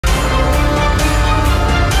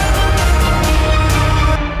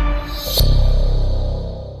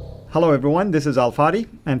Hello everyone, this is Fadi,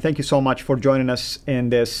 and thank you so much for joining us in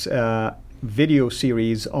this video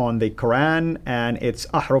series on the Quran and its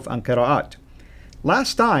ahruf and qira'at.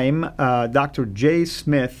 Last time, Dr. J.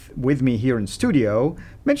 Smith, with me here in studio,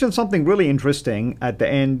 mentioned something really interesting at the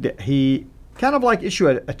end. He kind of like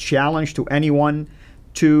issued a challenge to anyone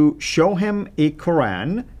to show him a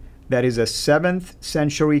Quran that is a 7th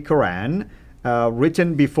century Quran,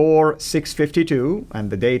 written before 652,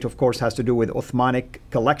 and the date of course has to do with Uthmanic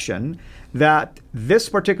collection, that this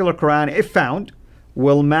particular Quran, if found,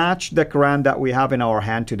 will match the Quran that we have in our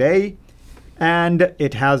hand today, and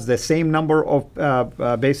it has the same number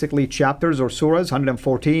of basically chapters or surahs,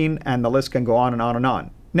 114, and the list can go on and on and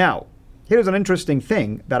on. Now, here's an interesting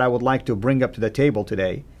thing that I would like to bring up to the table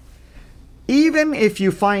today. Even if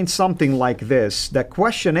you find something like this, the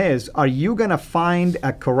question is, are you going to find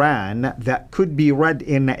a Quran that could be read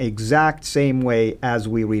in the exact same way as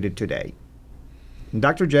we read it today? And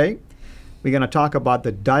Dr. J, we're going to talk about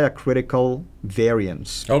the diacritical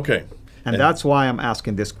variants. Okay. And that's why I'm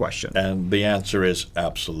asking this question. And the answer is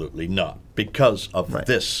absolutely not, because of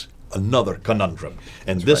this another conundrum.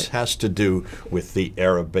 And this has to do with the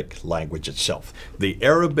Arabic language itself. The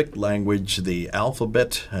Arabic language, the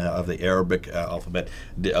alphabet of the Arabic alphabet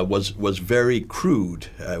was very crude,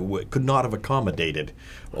 could not have accommodated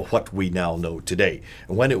what we now know today.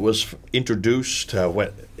 When it was introduced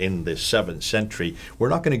in the 7th century, we're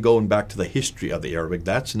not going to go back to the history of the Arabic.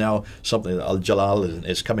 That's now something that Al-Jalal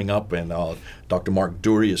is coming up, and Dr. Mark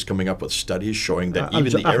Dury is coming up with studies showing that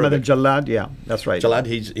even the Arabic... Jalad, yeah, that's right.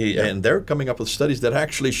 Jalad, and they're coming up with studies that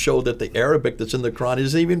actually show that the Arabic that's in the Quran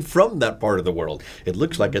is even from that part of the world. It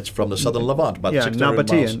looks like it's from the southern Levant, about 600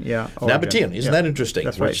 miles. Nabatean, isn't that interesting?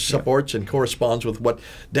 That's which supports and corresponds with what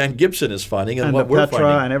Dan Gibson is finding and what we're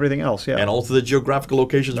finding. And everything else, And also the geographical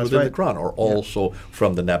locations within the Quran are also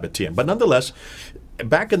from the Nabatean. But nonetheless,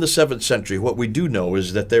 back in the 7th century, what we do know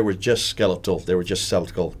is that they were just skeletal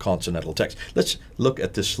consonantal texts. Let's look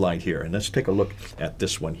at this slide here, and let's take a look at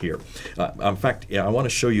this one here. In fact, I want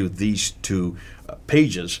to show you these two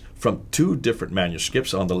pages from two different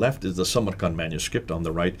manuscripts. On the left is the Samarkand manuscript. On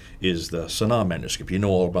the right is the Sanaa manuscript. You know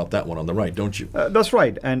all about that one on the right, don't you? That's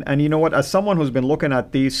right. And you know what? As someone who's been looking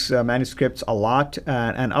at these manuscripts a lot,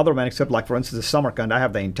 and other manuscripts, like for instance the Samarkand, I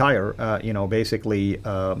have the entire, basically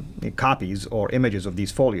copies or images of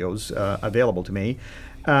these folios available to me.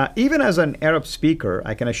 Even as an Arab speaker,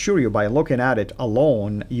 I can assure you, by looking at it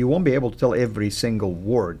alone, you won't be able to tell every single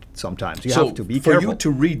word sometimes. You have to be careful. For you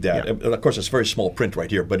to read that, of course, it's very small print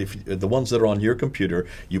right here, but if the ones that are on your computer,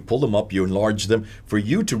 you pull them up, you enlarge them. For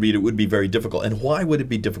you to read it would be very difficult. And why would it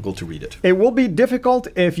be difficult to read it? It will be difficult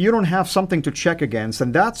if you don't have something to check against,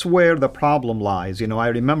 and that's where the problem lies. I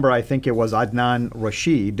remember, I think it was Adnan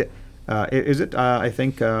Rashid. Is it? I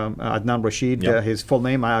think Adnan Rashid, his full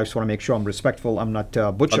name. I just want to make sure I'm respectful. I'm not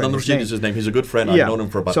butchering Adnan his Rashid name. is his name. He's a good friend. I've known him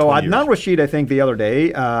for about 20 years. So Adnan Rashid, I think the other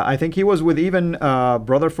day, I think he was with even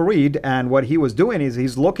Brother Farid, and what he was doing is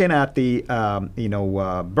he's looking at the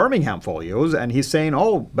Birmingham folios, and he's saying,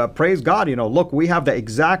 "Oh, praise God! Look, we have the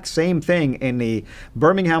exact same thing in the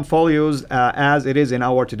Birmingham folios as it is in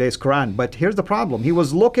our today's Quran." But here's the problem: he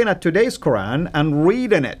was looking at today's Quran and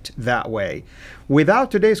reading it that way.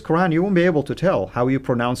 Without today's Quran, you won't be able to tell how you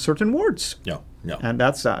pronounce certain words. Yeah. And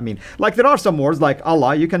that's, like there are some words like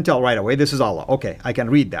Allah, you can tell right away, this is Allah. Okay, I can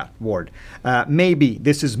read that word. Maybe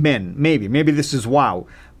this is min, maybe this is wow.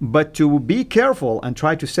 But to be careful and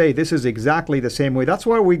try to say this is exactly the same way, that's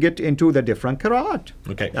where we get into the different qira'at.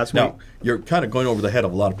 Okay, now you're kind of going over the head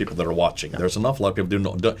of a lot of people that are watching. There's an awful lot of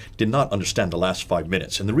people who did not understand the last 5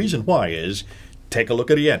 minutes. And the reason why is, take a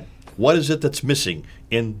look at it again. What is it that's missing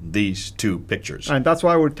in these two pictures? And that's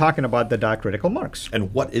why we're talking about the diacritical marks.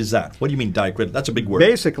 And what is that? What do you mean diacritical? That's a big word.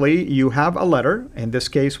 Basically, you have a letter. In this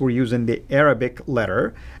case, we're using the Arabic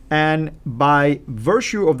letter. And by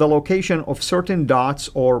virtue of the location of certain dots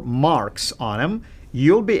or marks on them,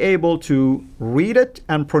 you'll be able to read it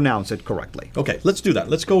and pronounce it correctly. Okay, let's do that.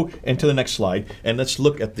 Let's go into the next slide and let's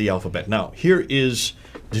look at the alphabet. Now, here is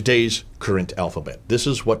today's current alphabet. This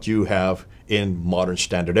is what you have in modern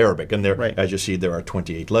standard Arabic. And there, as you see, there are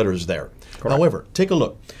 28 letters there. Correct. However, take a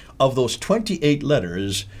look. Of those 28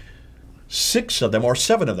 letters, 6 of them, or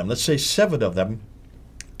 7 of them, let's say 7 of them,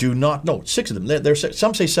 do not, no, 6 of them.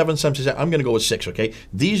 Some say 7, some say 7. I'm going to go with 6, okay?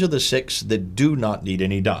 These are the 6 that do not need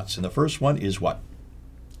any dots. And the first one is what?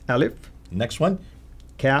 Alif. Next one?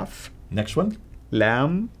 Kaf. Next one?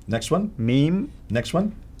 Lam. Next one? Mim. Next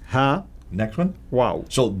one? Ha. Next one? Wow.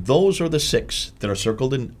 So those are the 6 that are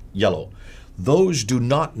circled in yellow. Those do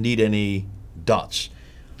not need any dots.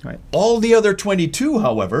 Right. All the other 22,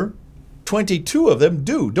 however, 22 of them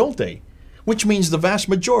do, don't they? which means the vast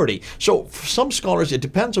majority. So for some scholars, it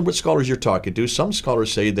depends on which scholars you're talking to. Some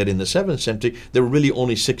scholars say that in the 7th century, there were really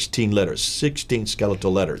only 16 letters, 16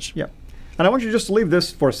 skeletal letters. Yeah. And I want you just to leave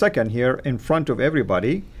this for a second here in front of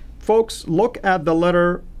everybody. Folks, look at the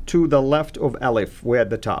letter to the left of Alif, way at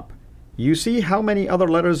the top. You see how many other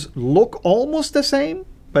letters look almost the same,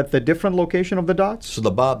 but the different location of the dots? So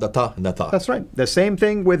the ba, the ta, and the tha. That's right. The same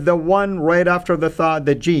thing with the one right after the tha,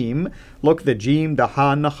 the jim. Look, the jim, the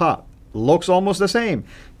ha, and the kha. Looks almost the same.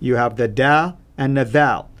 You have the da and the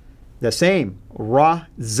thal. The same. Ra,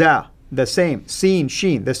 za. The same. Sin,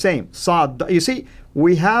 sheen. The same. Sad. You see,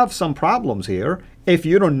 we have some problems here if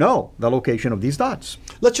you don't know the location of these dots.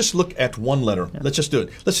 Let's just look at one letter. Yeah. Let's just do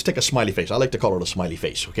it. Let's take a smiley face. I like to call it a smiley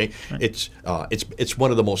face, okay? Right. It's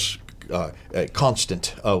one of the most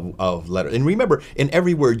constant of letters. And remember, in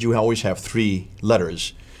every word you always have 3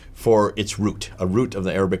 letters for its root. A root of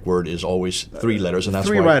the Arabic word is always 3 letters, and that's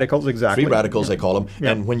 3 radicals, exactly. 3 radicals, they call them.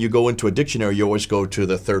 Yeah. And when you go into a dictionary, you always go to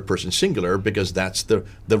the 3rd person singular because that's the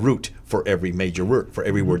root for every major word, for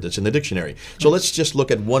every word that's in the dictionary. So let's just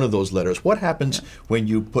look at one of those letters. What happens when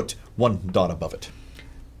you put one dot above it?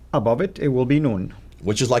 Above it, it will be nun.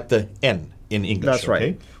 Which is like the N in English. That's right.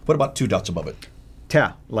 Okay? What about 2 dots above it?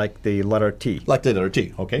 Ta, like the letter T. Like the letter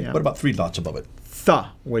T, okay. Yeah. What about 3 dots above it?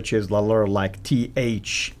 Tha, which is the letter like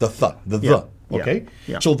TH. The tha, the, okay?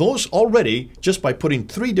 Yeah. So those already, just by putting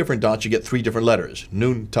 3 different dots, you get 3 different letters.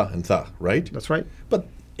 Nun, ta, and tha, right? That's right. But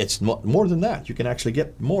it's more than that. You can actually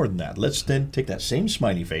get more than that. Let's then take that same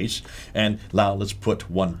smiley face, and now let's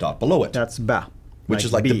put 1 dot below it. That's ba. Which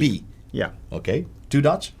is like the B. Yeah. Okay. 2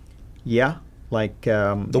 dots? Yeah, like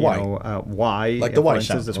the Y. Y. Like the Y for instance,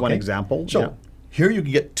 sound. that's one example. So here you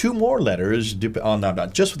can get 2 more letters on that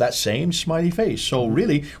dot, just with that same smiley face. So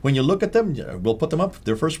really, when you look at them, we'll put them up.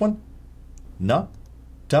 Their first one, na,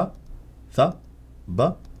 ta, tha,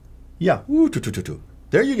 ba, ya. Ooh, tu, tu, tu, tu.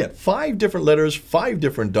 There you get 5 different letters, 5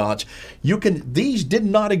 different dots. These did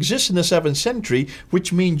not exist in the 7th century,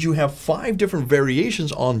 which means you have 5 different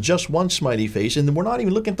variations on just one smiley face, and we're not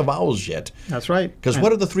even looking at the vowels yet. That's right. Because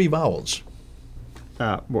what are the 3 vowels?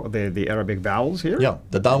 The Arabic vowels here? Yeah,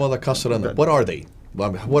 the Dhamma, the Kasra, and what are they?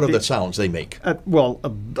 What are the sounds they make?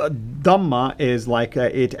 Dhamma is like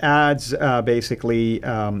it adds basically,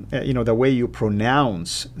 the way you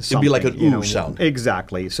pronounce something. It'd be like an oo sound.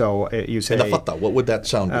 Exactly. So you say. And the fatha, what would that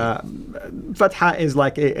sound be? Fatha is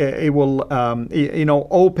like it will,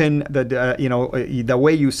 open the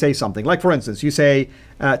way you say something. Like for instance, you say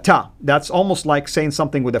ta. That's almost like saying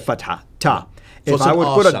something with a fatha. Ta. So if I would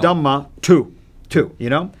put a Dhamma, two,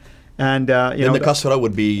 and then the Kasra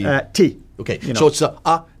would be T. Okay, so it's the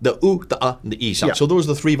a, the u, the a, and the e sound. Yeah. So those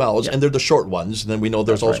are the 3 vowels, and they're the short ones. And then we know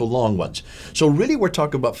there's also long ones. So really, we're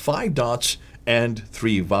talking about 5 dots and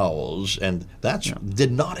 3 vowels, and that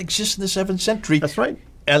did not exist in the 7th century. That's right.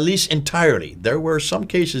 At least entirely. There were some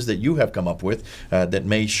cases that you have come up with that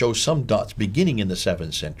may show some dots beginning in the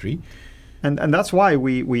 7th century. And that's why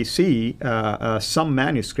we see some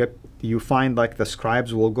manuscript, you find like the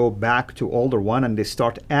scribes will go back to older one and they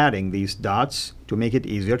start adding these dots to make it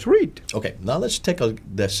easier to read. Okay, now let's take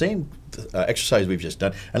the same exercise we've just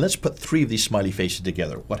done, and let's put 3 of these smiley faces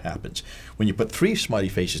together. What happens? When you put 3 smiley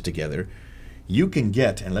faces together, you can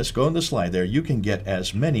get, and let's go on the slide there, you can get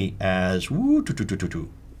as many as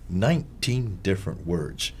 19 different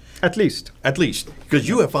words. At least. At least. Because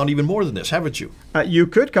you have found even more than this, haven't you? You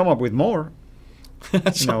could come up with more.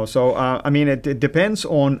 It depends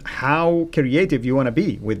on how creative you want to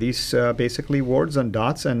be with these basically words and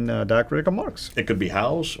dots and diacritical marks. It could be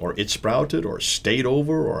house, or it sprouted, or stayed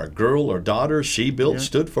over, or a girl or daughter, she built,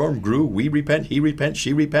 stood firm, grew, we repent, he repents,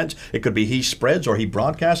 she repents. It could be he spreads, or he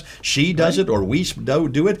broadcasts, she does it, or we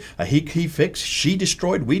do it. He fixed, she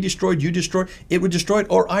destroyed, we destroyed, you destroyed, it was destroyed,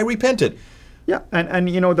 or I repented. Yeah, and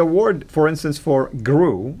the word, for instance, for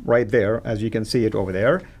grew, right there, as you can see it over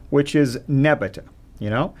there, which is nebata,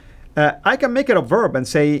 I can make it a verb and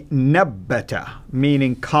say nebata,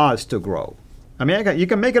 meaning cause to grow. I mean, you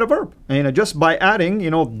can make it a verb, just by adding,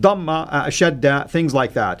 dhamma, shadda, things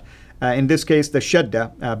like that. In this case, the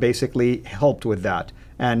shadda basically helped with that.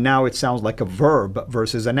 And now it sounds like a verb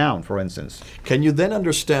versus a noun, for instance. Can you then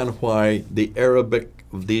understand why the Arabic,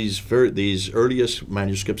 these earliest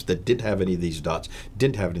manuscripts that didn't have any of these dots,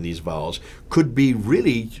 didn't have any of these vowels, could be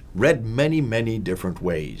really read many, many different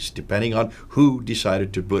ways, depending on who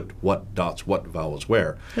decided to put what dots, what vowels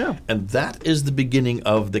where. Yeah. And that is the beginning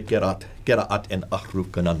of the Qira'at and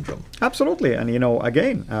Ahruf conundrum. Absolutely. And,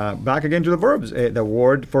 again, back again to the verbs. The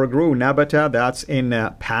word for grew, nabata, that's in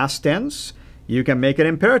past tense. You can make it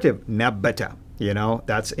imperative, nabata. You know,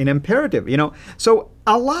 that's an imperative, you know. So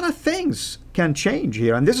a lot of things can change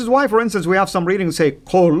here. And this is why, for instance, we have some readings say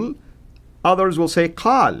qul, others will say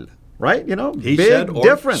qal, right? You know, he big said or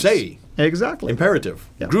difference. Say. Exactly. Imperative.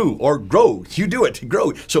 Yeah. Grew or grow. You do it.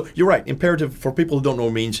 Grow. So you're right. Imperative, for people who don't know,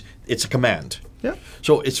 means it's a command. Yeah.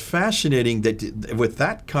 So it's fascinating that with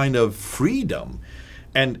that kind of freedom,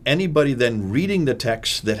 and anybody then reading the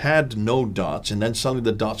text that had no dots, and then suddenly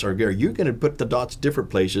the dots are there, you're going to put the dots different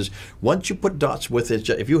places. Once you put dots with it,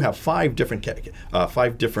 if you have five different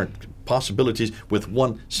possibilities with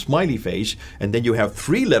one smiley face, and then you have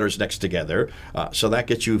three letters next together, so that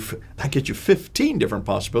gets you 15 different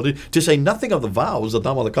possibilities. To say nothing of the vowels, the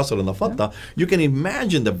dhamma, the kasra, and the fatha, you can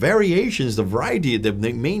imagine the variations, the variety, the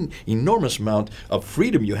main enormous amount of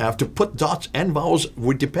freedom you have to put dots and vowels.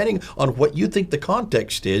 Depending on what you think the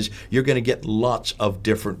context is, you're going to get lots of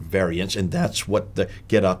different variants, and that's what the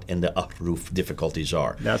Qira'at and the ahruf difficulties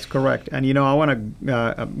are. That's correct. And you know, we're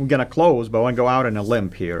going to close, but I want to go out on a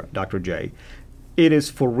limb here, Dr. J. It is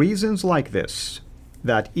for reasons like this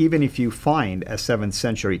that even if you find a 7th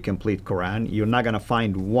century complete Quran, you're not going to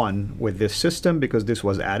find one with this system, because this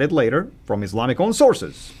was added later from Islamic owned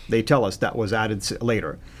sources. They tell us that was added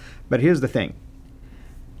later. But here's the thing.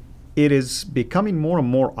 It is becoming more and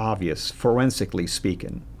more obvious, forensically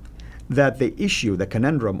speaking, that the issue, the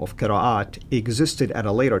conundrum of Qira'at existed at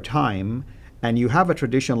a later time, and you have a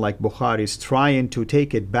tradition like Bukhari's trying to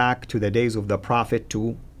take it back to the days of the Prophet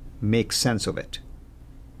to make sense of it.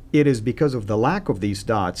 It is because of the lack of these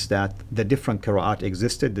dots that the different Qira'at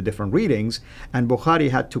existed, the different readings, and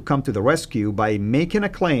Bukhari had to come to the rescue by making a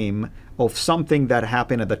claim of something that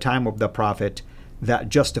happened at the time of the Prophet that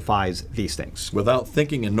justifies these things. Without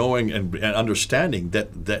thinking and knowing and understanding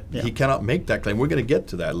that he cannot make that claim. We're going to get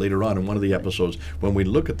to that later on in one of the episodes when we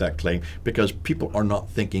look at that claim, because people are not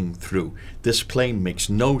thinking through. This claim makes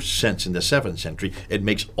no sense in the 7th century. It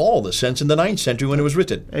makes all the sense in the 9th century when it was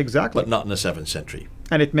written. Exactly. But not in the 7th century.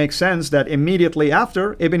 And it makes sense that immediately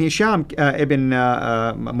after, Ibn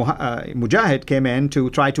Mujahid came in to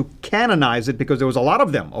try to canonize it, because there was a lot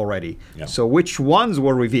of them already. Yeah. So which ones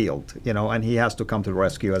were revealed, you know, and he has to come to the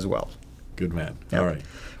rescue as well. Good man. Yep. All right.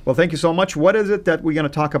 Well, thank you so much. What is it that we're going to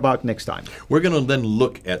talk about next time? We're going to then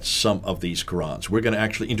look at some of these Qur'ans. We're going to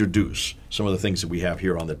actually introduce some of the things that we have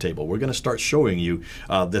here on the table. We're going to start showing you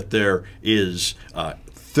that there is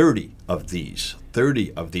 30 of these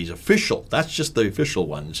official, that's just the official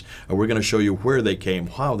ones. We're going to show you where they came,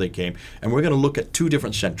 how they came, and we're going to look at 2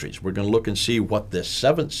 different centuries. We're going to look and see what the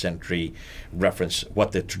 7th century reference,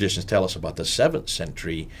 what the traditions tell us about the 7th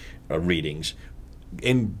century readings,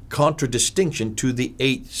 in contradistinction to the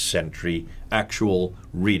 8th century actual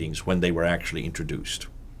readings when they were actually introduced.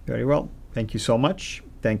 Very well. Thank you so much.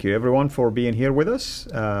 Thank you, everyone, for being here with us.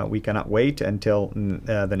 We cannot wait until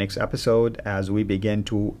the next episode as we begin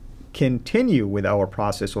to continue with our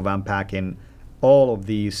process of unpacking all of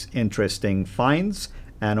these interesting finds.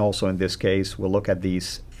 And also in this case, we'll look at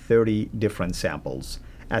these 30 different samples.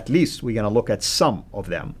 At least we're going to look at some of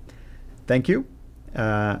them. Thank you,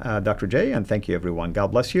 Dr. J, and thank you, everyone.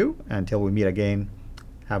 God bless you. Until we meet again,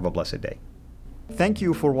 have a blessed day. Thank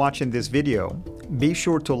you for watching this video. Be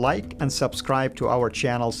sure to like and subscribe to our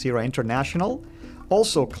channel, CIRA International.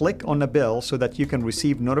 Also, click on the bell so that you can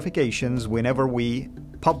receive notifications whenever we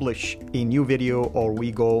publish a new video or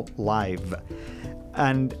we go live.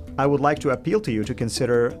 And I would like to appeal to you to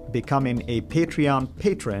consider becoming a Patreon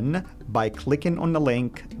patron by clicking on the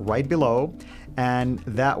link right below, and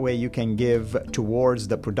that way you can give towards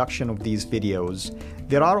the production of these videos.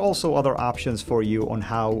 There are also other options for you on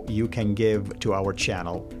how you can give to our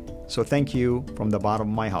channel. So thank you from the bottom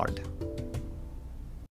of my heart.